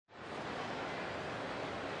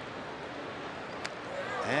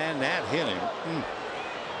And that hit him.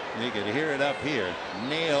 You could hear it up here.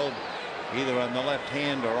 Nailed either on the left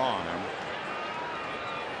hand or arm.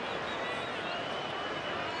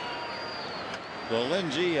 So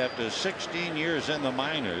Lindsey, after 16 years in the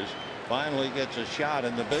minors, finally gets a shot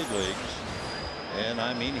in the big leagues. And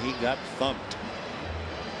I mean, he got thumped.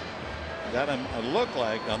 Got him a look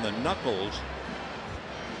like on the knuckles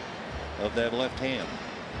of that left hand.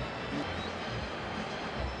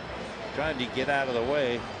 Tried to get out of the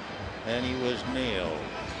way, and he was nailed.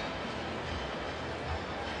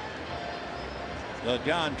 So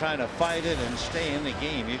John trying to fight it and stay in the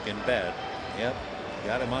game, you can bet. Yep,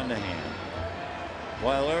 got him on the hand.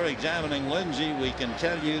 While they're examining Lindsey, we can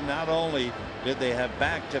tell you not only did they have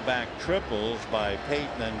back-to-back triples by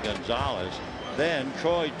Payton and Gonzalez, then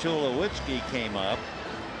Troy Tulowitzki came up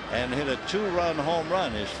and hit a 2-run home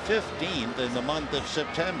run, his 15th in the month of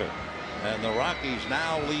September. And the Rockies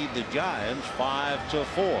now lead the Giants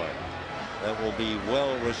 5-4. That will be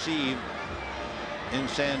well received in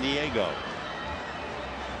San Diego.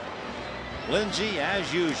 Lindsey,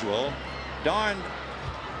 as usual, darned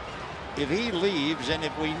if he leaves, and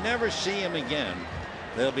if we never see him again,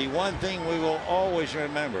 there'll be one thing we will always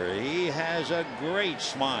remember. He has a great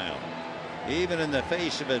smile. Even in the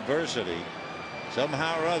face of adversity,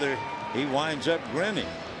 somehow or other, he winds up grinning.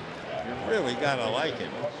 You really gotta like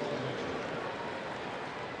him.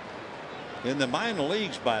 In the minor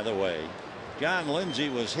leagues, by the way, John Lindsey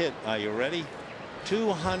was hit, are you ready,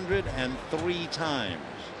 203 times.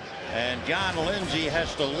 And John Lindsey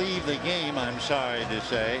has to leave the game, I'm sorry to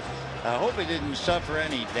say. I hope he didn't suffer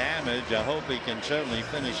any damage. I hope he can certainly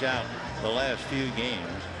finish out the last few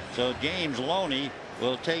games. So James Loney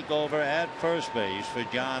will take over at first base for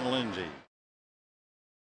John Lindsey.